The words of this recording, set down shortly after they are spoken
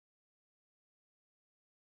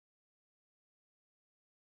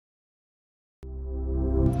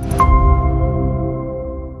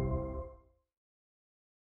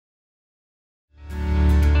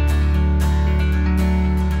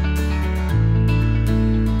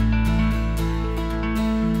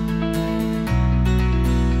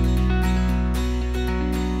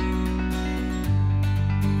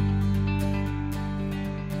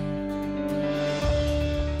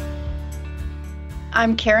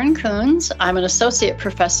I'm Karen Kunz. I'm an associate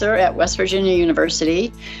professor at West Virginia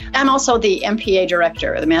University. I'm also the MPA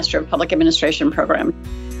director, the Master of Public Administration program.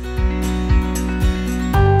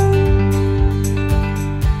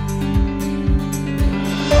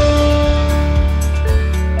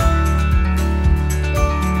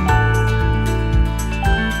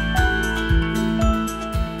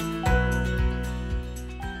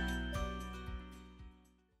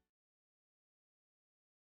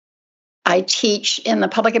 I teach in the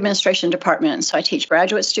public administration department, so I teach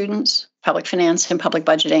graduate students, public finance and public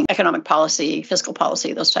budgeting, economic policy, fiscal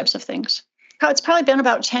policy, those types of things. It's probably been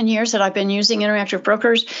about 10 years that I've been using interactive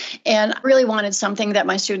brokers, and I really wanted something that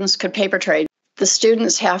my students could paper trade. The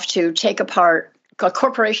students have to take apart a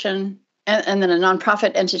corporation and then a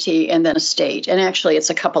nonprofit entity and then a state. And actually, it's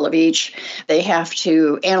a couple of each. They have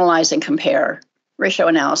to analyze and compare, ratio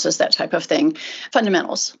analysis, that type of thing,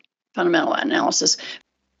 fundamental analysis.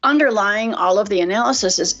 Underlying all of the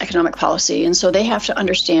analysis is economic policy. And so they have to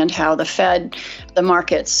understand how the Fed, the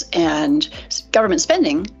markets, and government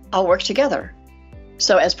spending all work together.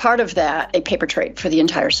 So as part of that, they paper trade for the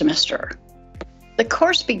entire semester. The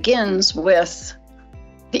course begins with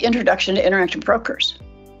the introduction to interactive brokers.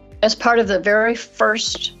 As part of the very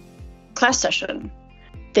first class session,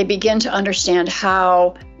 they begin to understand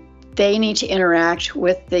how they need to interact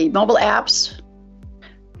with the mobile apps.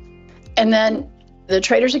 And then the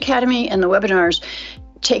Traders Academy and the webinars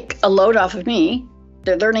take a load off of me.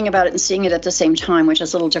 They're learning about it and seeing it at the same time, which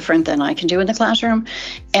is a little different than I can do in the classroom.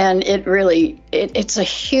 And it's a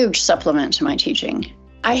huge supplement to my teaching.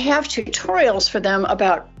 I have tutorials for them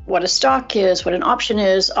about what a stock is, what an option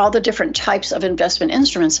is, all the different types of investment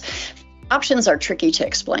instruments. Options are tricky to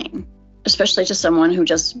explain, especially to someone who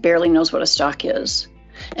just barely knows what a stock is.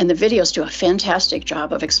 And the videos do a fantastic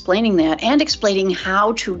job of explaining that and explaining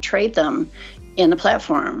how to trade them in the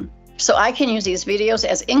platform. So I can use these videos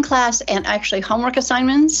as in-class and actually homework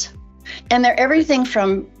assignments. And they're everything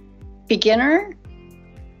from beginner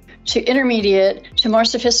to intermediate to more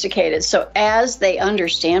sophisticated. So as they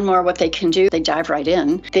understand more what they can do, they dive right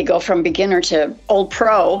in. They go from beginner to old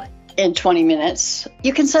pro in 20 minutes.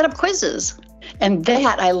 You can set up quizzes. And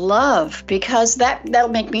that I love because that'll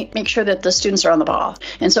make sure that the students are on the ball.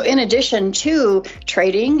 And so in addition to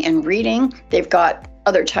trading and reading, they've got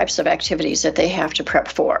other types of activities that they have to prep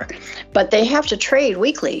for. But they have to trade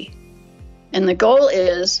weekly. And the goal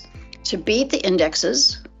is to beat the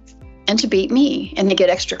indexes and to beat me. And they get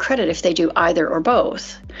extra credit if they do either or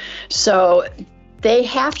both. So they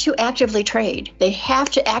have to actively trade. They have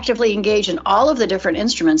to actively engage in all of the different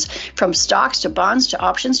instruments, from stocks to bonds to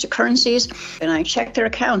options to currencies. And I check their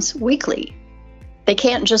accounts weekly. They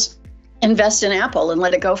can't just invest in Apple and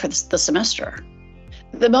let it go for the semester.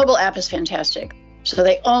 The mobile app is fantastic. So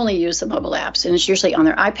they only use the mobile apps, and it's usually on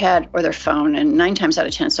their iPad or their phone, and 9 times out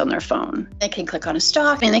of 10 it's on their phone. They can click on a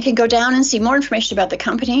stock, and they can go down and see more information about the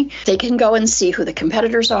company. They can go and see who the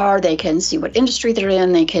competitors are. They can see what industry they're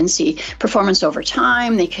in. They can see performance over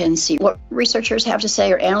time. They can see what researchers have to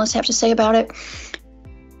say or analysts have to say about it.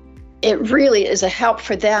 It really is a help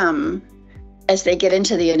for them as they get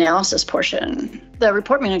into the analysis portion. The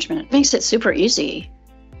report management makes it super easy,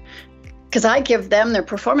 because I give them their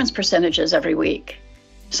performance percentages every week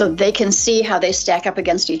so they can see how they stack up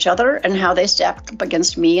against each other and how they stack up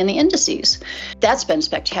against me and the indices. That's been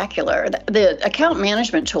spectacular. The account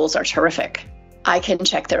management tools are terrific. I can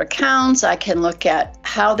check their accounts. I can look at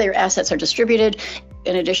how their assets are distributed.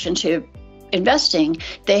 In addition to investing,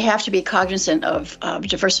 they have to be cognizant of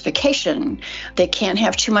diversification. They can't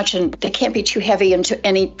have too much, and they can't be too heavy into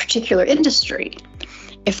any particular industry.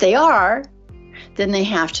 If they are, then they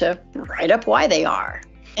have to write up why they are.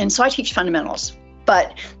 And so I teach fundamentals.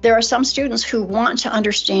 But there are some students who want to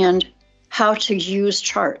understand how to use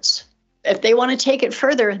charts. If they want to take it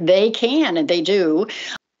further, they can, and they do.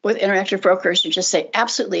 With interactive brokers, you just say,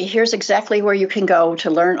 absolutely, here's exactly where you can go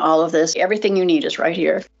to learn all of this. Everything you need is right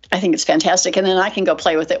here. I think it's fantastic. And then I can go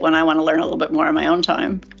play with it when I want to learn a little bit more on my own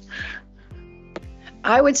time.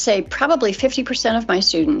 I would say probably 50% of my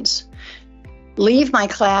students leave my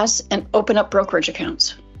class and open up brokerage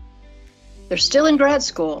accounts. They're still in grad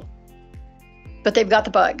school, but they've got the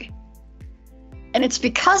bug. And it's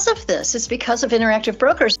because of this. It's because of interactive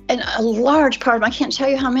brokers. And a large part of them, I can't tell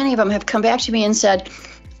you how many of them have come back to me and said,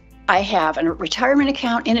 I have a retirement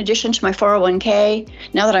account in addition to my 401k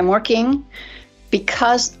now that I'm working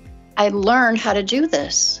because I learned how to do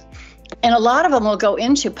this. And a lot of them will go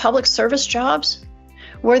into public service jobs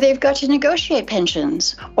where they've got to negotiate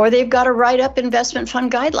pensions or they've got to write up investment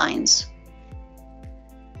fund guidelines.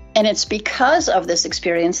 And it's because of this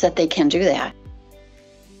experience that they can do that.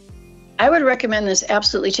 I would recommend this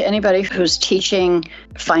absolutely to anybody who's teaching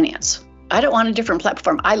finance. I don't want a different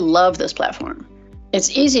platform. I love this platform.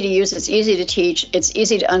 It's easy to use, it's easy to teach, it's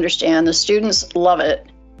easy to understand. The students love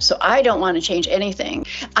it. So I don't want to change anything.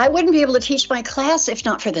 I wouldn't be able to teach my class if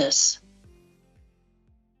not for this.